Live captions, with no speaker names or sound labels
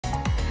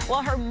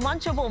Well, her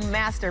munchable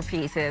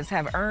masterpieces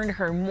have earned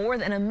her more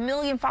than 1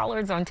 million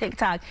followers on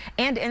TikTok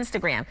and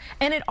Instagram.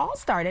 And it all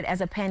started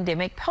as a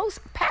pandemic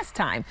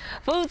pastime.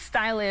 Food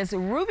stylist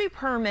Ruby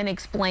Perman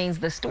explains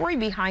the story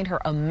behind her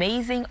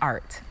amazing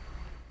art.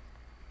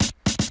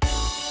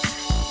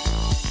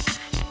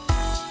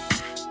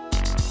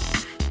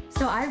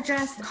 So I've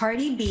dressed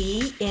Cardi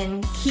B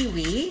in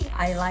kiwi.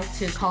 I like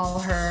to call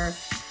her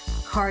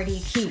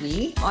Cardi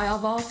Kiwi.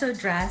 I've also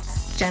dressed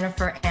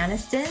Jennifer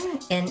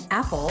Aniston in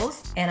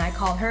apples, and I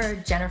call her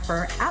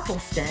Jennifer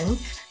Appleston.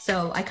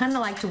 So I kind of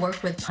like to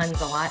work with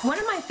puns a lot. One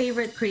of my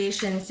favorite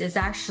creations is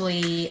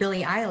actually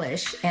Billie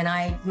Eilish, and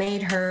I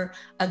made her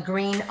a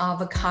green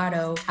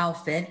avocado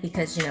outfit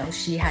because, you know,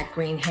 she had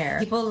green hair.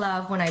 People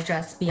love when I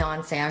dress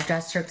Beyonce. I've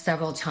dressed her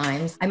several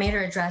times. I made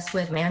her a dress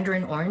with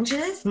mandarin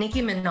oranges.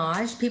 Nicki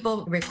Minaj,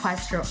 people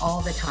request her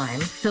all the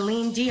time.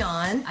 Celine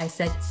Dion, I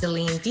said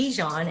Celine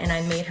Dijon, and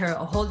I made her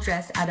a whole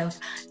dress out of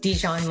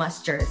Dijon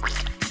mustard.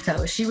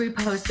 So she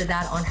reposted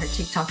that on her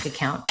TikTok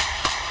account.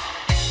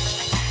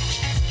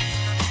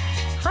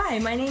 Hi,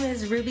 my name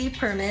is Ruby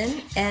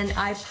Perman, and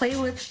I play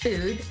with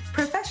food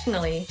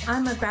professionally.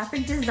 I'm a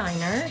graphic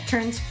designer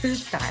turned food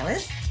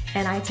stylist,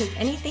 and I take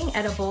anything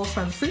edible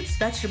from fruits,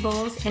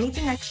 vegetables,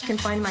 anything I can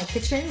find in my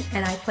kitchen,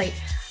 and I play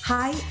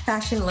high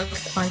fashion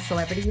looks on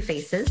celebrity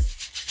faces.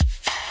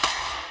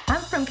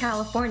 I'm from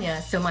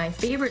California, so my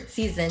favorite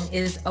season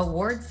is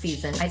award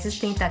season. I just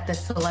think that the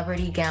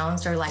celebrity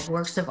gowns are like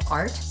works of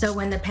art. So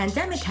when the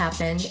pandemic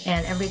happened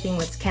and everything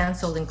was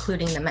canceled,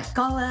 including the Met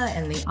Gala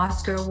and the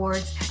Oscar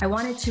Awards, I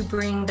wanted to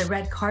bring the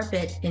red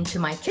carpet into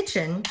my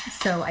kitchen.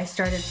 So I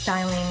started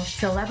styling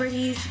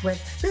celebrities with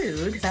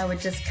food. I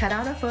would just cut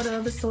out a photo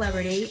of a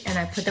celebrity and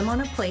I put them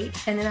on a plate,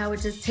 and then I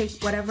would just take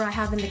whatever I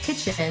have in the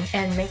kitchen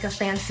and make a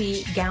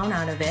fancy gown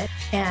out of it,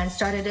 and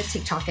started a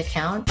TikTok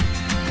account.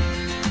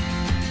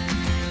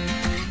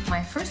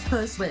 My first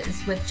post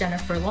was with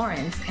Jennifer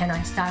Lawrence, and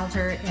I styled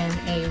her in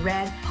a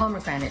red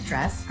pomegranate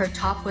dress. Her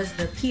top was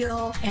the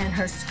peel, and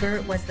her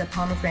skirt was the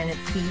pomegranate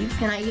seeds.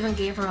 And I even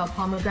gave her a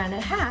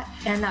pomegranate hat.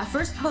 And that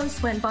first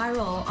post went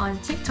viral on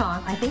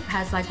TikTok. I think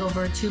has like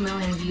over 2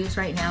 million views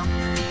right now.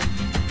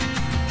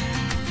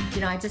 You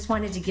know, I just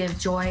wanted to give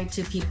joy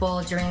to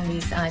people during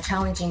these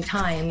challenging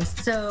times.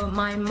 So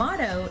my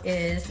motto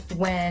is,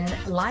 when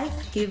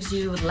life gives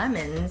you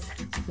lemons,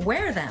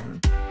 wear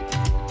them.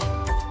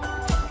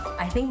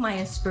 I think my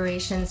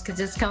inspirations could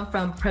just come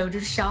from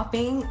produce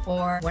shopping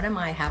or what am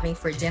I having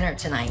for dinner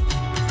tonight.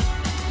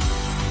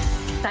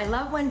 I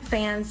love when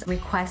fans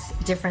request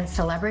different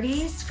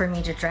celebrities for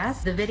me to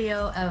dress. The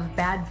video of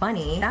Bad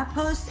Bunny, that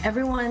post,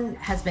 everyone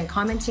has been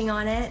commenting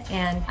on it,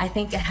 and I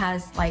think it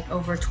has like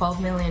over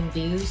 12 million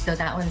views, so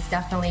that one's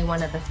definitely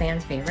one of the fan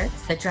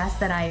favorites. The dress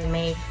that I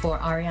made for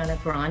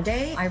Ariana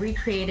Grande, I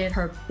recreated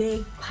her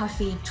big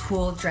puffy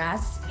tulle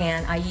dress,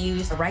 and I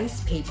used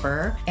rice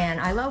paper, and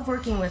I love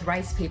working with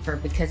rice paper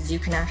because you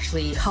can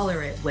actually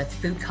color it with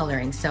food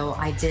coloring. So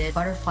I did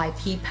butterfly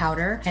pea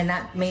powder, and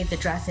that made the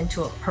dress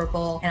into a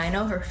purple, and I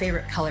know her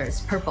favorite color is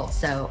purple,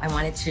 so I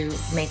wanted to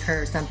make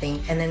her something,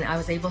 and then I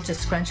was able to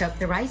scrunch up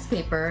the rice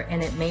paper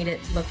and it made it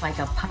look like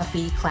a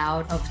puffy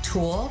cloud of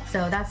tulle.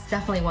 So that's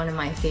definitely one of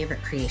my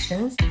favorite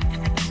creations.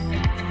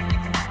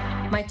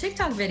 My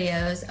TikTok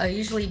videos are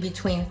usually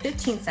between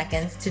 15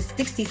 seconds to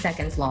 60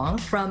 seconds long.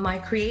 From my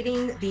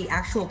creating the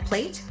actual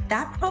plate,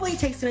 that probably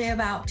takes me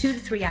about 2 to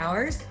 3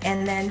 hours.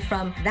 And then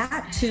from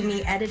that to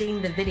me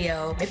editing the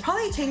video, it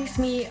probably takes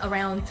me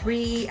around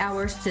 3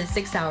 hours to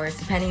 6 hours,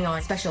 depending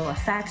on special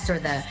effects or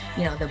the,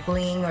 you know, the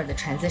bling or the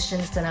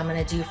transitions that I'm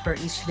gonna do for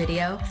each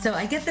video. So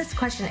I get this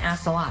question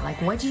asked a lot,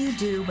 like, what do you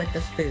do with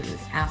the food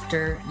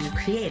after you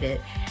create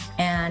it?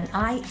 And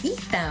I eat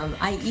them.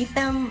 I eat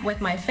them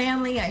with my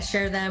family. I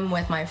share them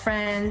with my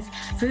friends.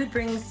 Food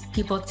brings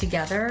people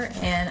together,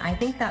 and I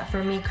think that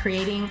for me,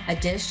 creating a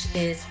dish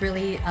is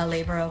really a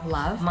labor of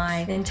love. My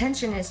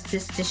intention is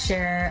just to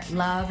share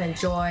love and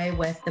joy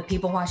with the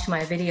people watching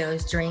my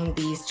videos during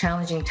these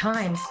challenging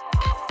times.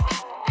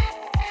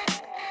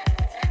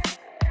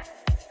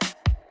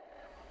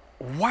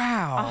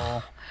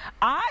 Wow.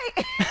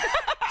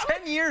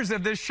 10 years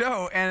of this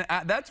show, and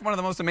that's one of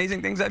the most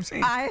amazing things I've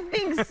seen. I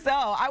think so.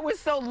 I was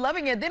so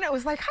loving it. Then it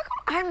was like, how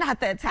come I'm not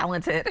that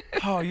talented?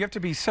 Oh, you have to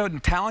be so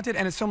talented,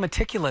 and it's so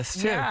meticulous,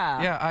 too.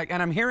 Yeah. Yeah,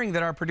 and I'm hearing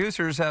that our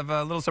producers have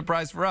a little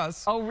surprise for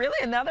us. Oh, really?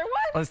 Another one?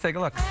 Let's take a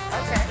look.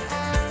 Okay.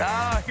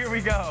 Ah, here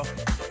we go.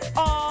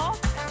 Aw.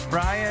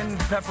 Brian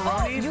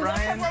pepperoni. Oh, you love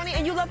pepperoni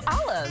and you love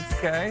olives.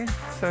 Okay,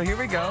 so here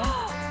we go.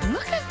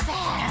 Look at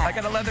that. I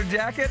got a leather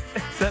jacket.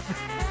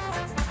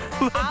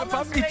 Love the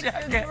puffy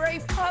jacket. A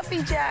great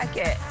puffy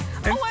jacket.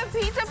 Oh, and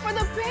pizza for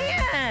the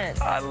pants.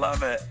 I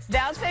love it.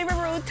 Val's favorite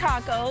food,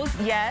 tacos.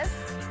 Yes.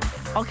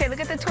 Okay, look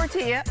at the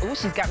tortilla. Ooh,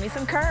 she's got me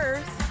some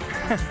curves.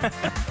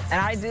 And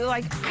I do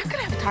like, I'm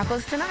gonna have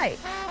tacos tonight.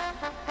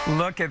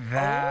 Look at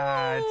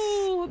that.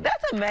 Ooh,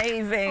 That's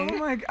amazing. Oh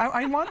my,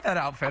 I want that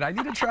outfit. I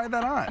need to try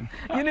that on.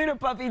 You need a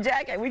puffy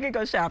jacket. We could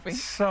go shopping.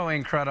 So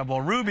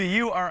incredible. Ruby,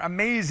 you are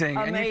amazing.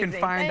 Amazing. And you can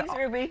find, Thanks,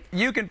 Ruby.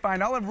 You can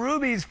find all of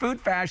Ruby's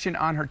food fashion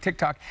on her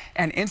TikTok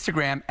and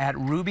Instagram at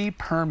Ruby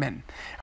Perman.